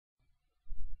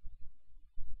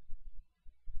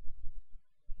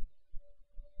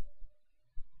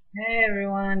Hey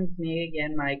everyone, it's me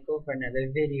again, Michael, for another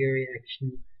video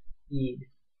reaction feed.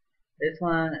 This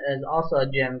one is also a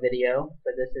G.E.M video,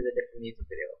 but this is a different music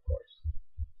video, of course.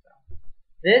 So,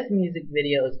 this music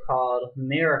video is called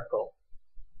Miracle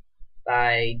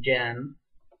by G.E.M.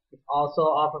 It's also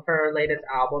off of her latest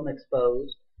album,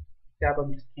 Exposed. The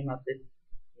album just came out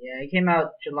it came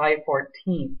out July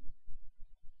 14th.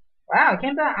 Wow, it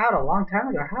came out a long time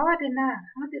ago. How did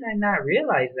I not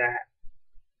realize that?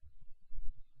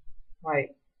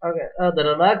 Like, okay, oh, the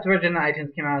deluxe version of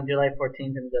iTunes came out on July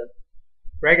 14th, and the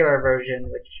regular version,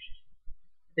 which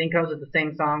I think comes with the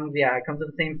same songs. Yeah, it comes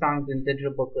with the same songs in digital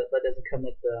booklet, but doesn't come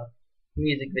with the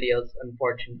music videos,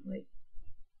 unfortunately.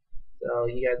 So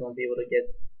you guys won't be able to get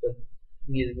the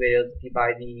music videos if you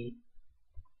buy the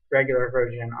regular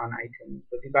version on iTunes.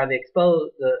 But if you buy the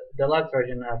deluxe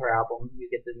version of her album, you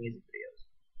get the music videos.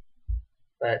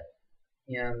 But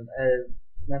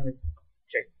let me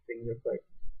check things real quick.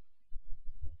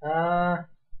 Yeah,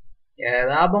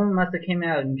 the album must have came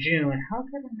out in June. How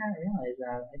could I not realize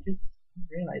that? I just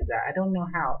realized that. I don't know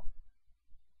how.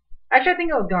 Actually, I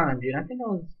think I was gone in June. I think I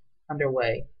was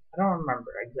underway. I don't remember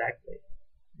exactly.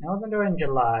 I was underway in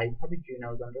July. Probably June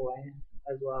I was underway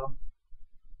as well.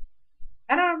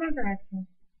 I don't remember actually.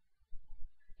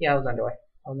 Yeah, I was underway.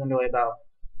 I was underway about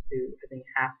I think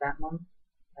half that month.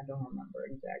 I don't remember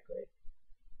exactly.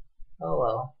 Oh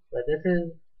well. But this is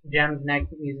G.E.M's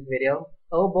next music video.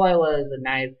 Oh boy, was a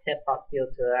nice hip hop feel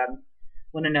to it. I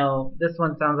want to know. This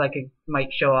one sounds like it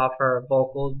might show off her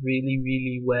vocals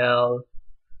really well.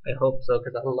 I hope so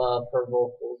because I love her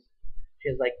vocals. She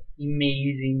has like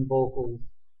amazing vocals.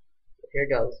 So here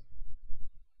goes.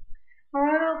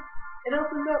 Well, it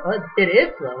opens up. It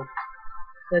is slow.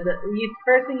 The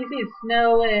first thing you see is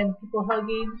snow and people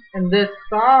hugging. And this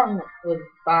song was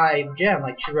by G.E.M.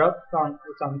 Like she wrote the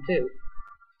song too.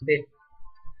 They,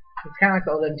 it's kind of like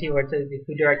the old MT where it says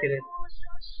who directed it,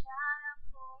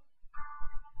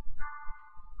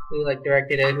 who like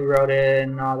directed it, who wrote it,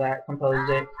 and all that, composed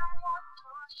it.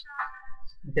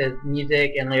 It says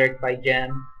music and lyrics by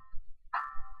G.E.M.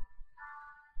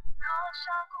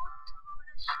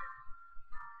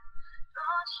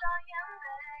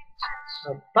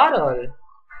 A bottle. Is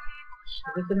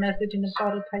this a message in a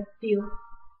bottle type deal?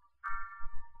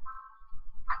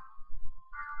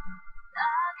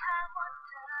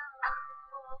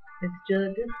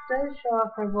 This does show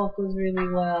off her vocals really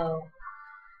well.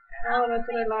 Oh, that's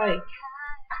what I like.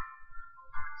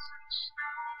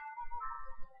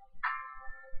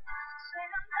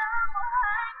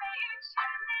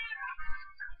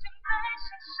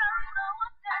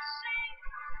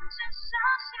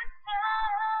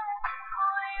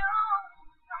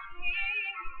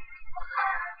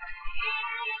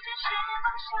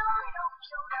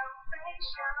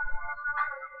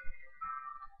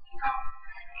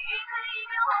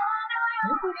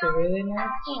 This is a really nice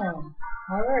song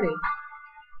already.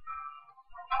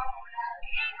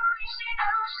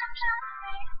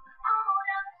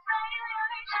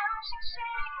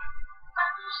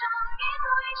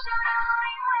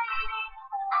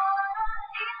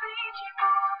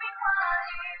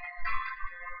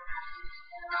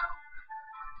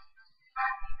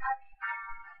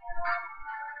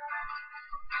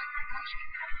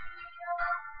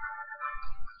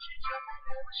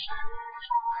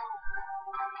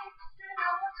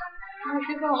 Oh,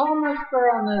 she's a homeless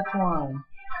girl on this one.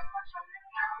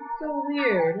 It's so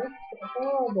weird. That's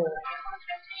horrible.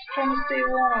 She's trying to stay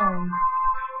warm.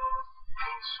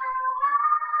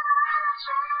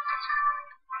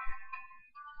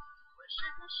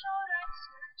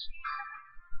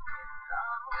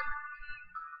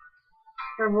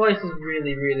 Her voice is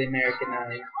really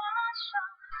Americanized.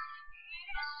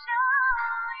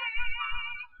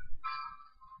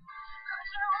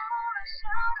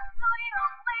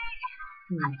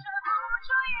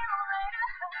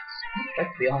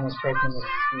 That's the almost person with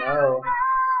snow.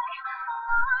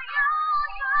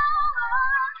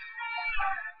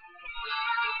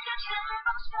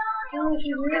 Oh,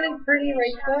 she's really pretty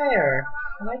right there.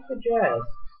 I like the dress.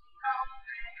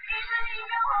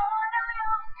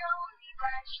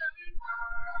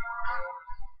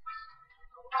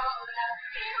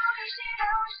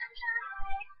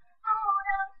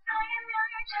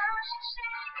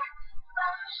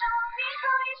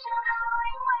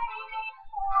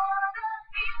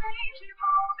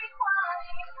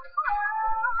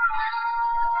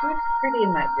 She looks pretty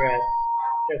in that dress.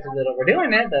 Dress a little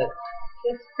overdoing it, but she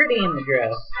looks pretty in the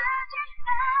dress.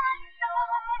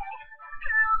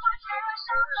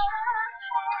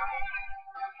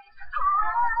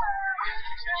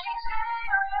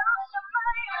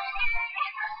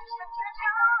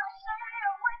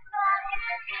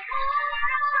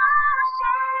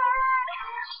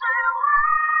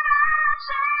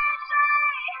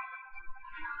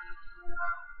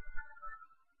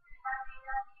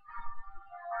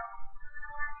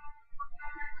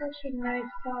 Such a nice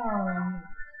song.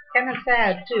 Kind of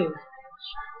sad too.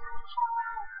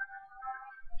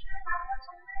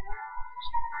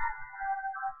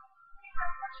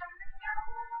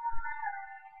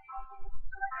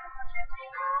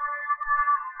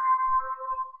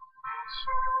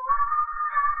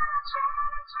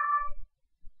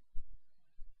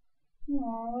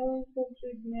 Oh, such a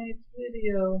nice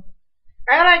video.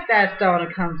 I like that style when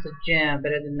it comes to G.E.M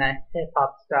better than that hip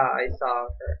hop style I saw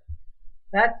of her.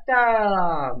 That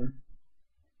style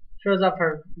shows up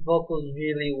her vocals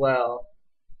really well.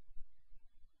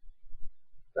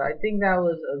 So I think that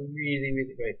was a really,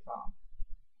 really great song.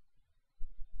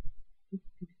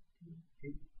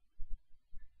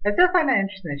 I still find that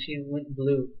interesting that she went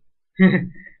blue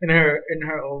in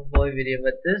her old boy video,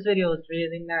 but this video was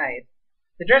really nice.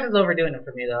 The dress is overdoing it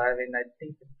for me though. I mean, I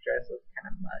think the dress was kind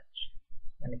of much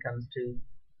when it comes to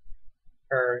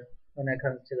her, when it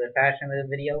comes to the fashion of the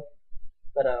video.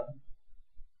 But I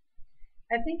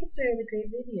think it's a really great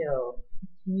video.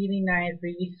 It's really nice,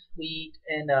 really sweet,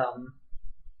 and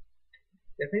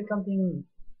definitely something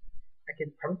I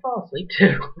could probably fall asleep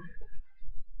to.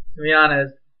 To be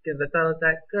honest, because I thought it was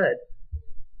that good.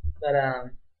 But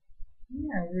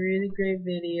yeah, really great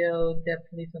video.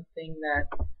 Definitely something that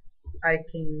I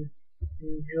can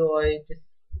enjoy just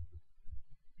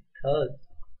because.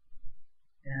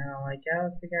 I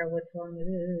gotta figure out which one it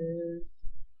is.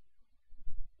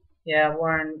 Yeah,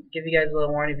 warn. Give you guys a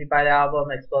little warning. If you buy the album,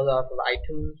 it's exposed off of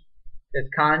iTunes. There's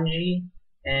kanji,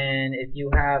 and if you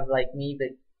have like me,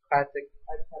 the classic.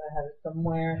 I thought I have it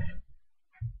somewhere.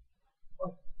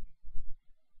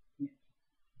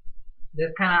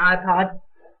 This kind of iPod.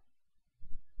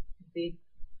 See,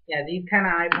 yeah, these kind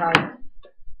of iPods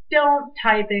don't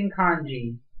type in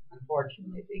kanji.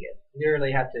 Unfortunately, you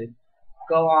literally have to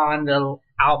go on the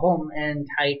album and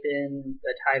type in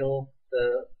the title,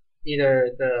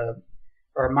 either the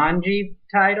manji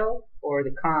title or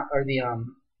the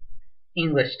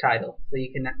English title, so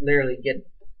you can literally be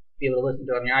able to listen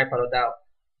to it on your iPod without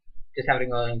just having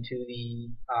to go into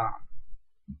the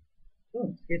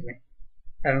excuse me,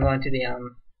 having to go into the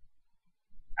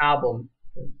album.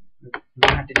 I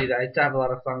don't have to do that. I still have a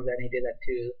lot of songs that I need to do that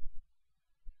too.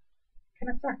 Kind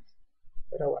of sucks,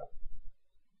 but oh well.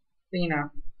 So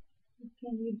what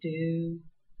can you do?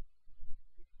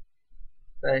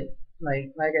 But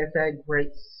like I said,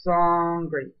 great song,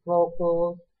 great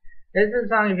vocals. This is a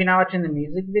song if you're not watching the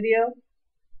music video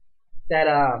that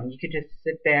you could just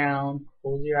sit down,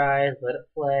 close your eyes, let it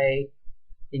play,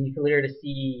 and you can literally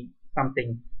see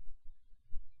something.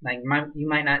 Like you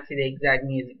might not see the exact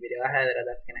music video. I had it.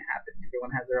 That's gonna happen.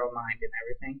 Everyone has their own mind and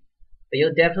everything, but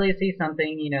you'll definitely see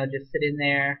something. Just sitting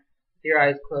there, with your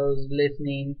eyes closed,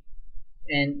 listening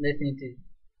to,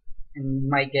 and you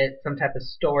might get some type of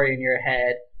story in your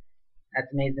head.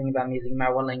 That's amazing about music, no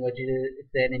matter what language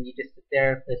it's in, and you just sit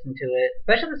there, listen to it.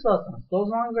 Especially the slow songs. Slow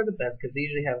songs are the best because they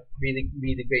usually have really,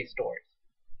 really great stories.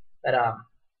 But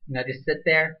just sit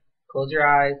there, close your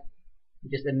eyes, and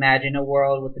just imagine a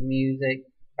world with the music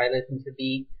by listening to the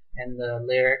beat and the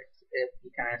lyrics. If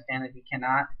you can understand, if you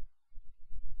cannot,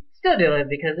 still do it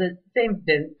because the same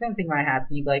thing might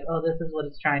happen. You'd be like, oh, this is what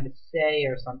it's trying to say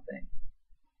or something.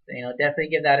 So, definitely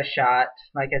give that a shot.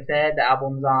 Like I said, the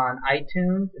album's on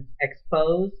iTunes. It's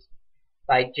Exposed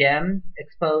by G.E.M.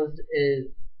 Exposed is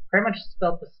pretty much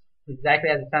spelled exactly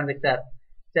as it sounds, except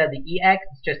instead of the EX,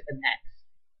 it's just an X.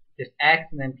 Just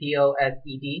X and then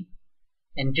POSED.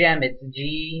 And G.E.M, it's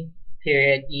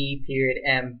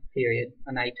G.E.M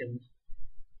on iTunes.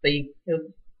 So it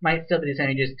might still be the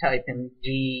same. You just type in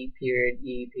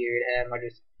G.E.M or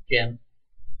just G.E.M.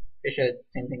 Pretty sure the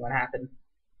same thing would happen.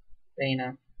 So,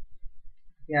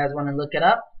 if you guys want to look it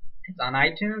up, it's on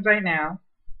iTunes right now,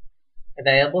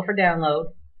 available for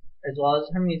download, as well as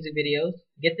her music videos.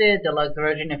 Get the deluxe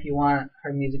version if you want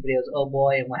her music videos, oh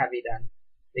boy, and what have you done.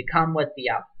 They come with the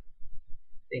album.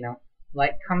 So,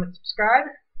 like, comment, subscribe.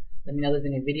 Let me know if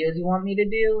there's any videos you want me to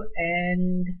do,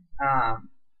 and let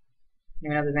me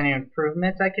know if there's any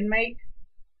improvements I can make.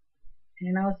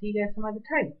 And I'll see you guys some other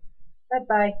time. Bye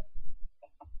bye.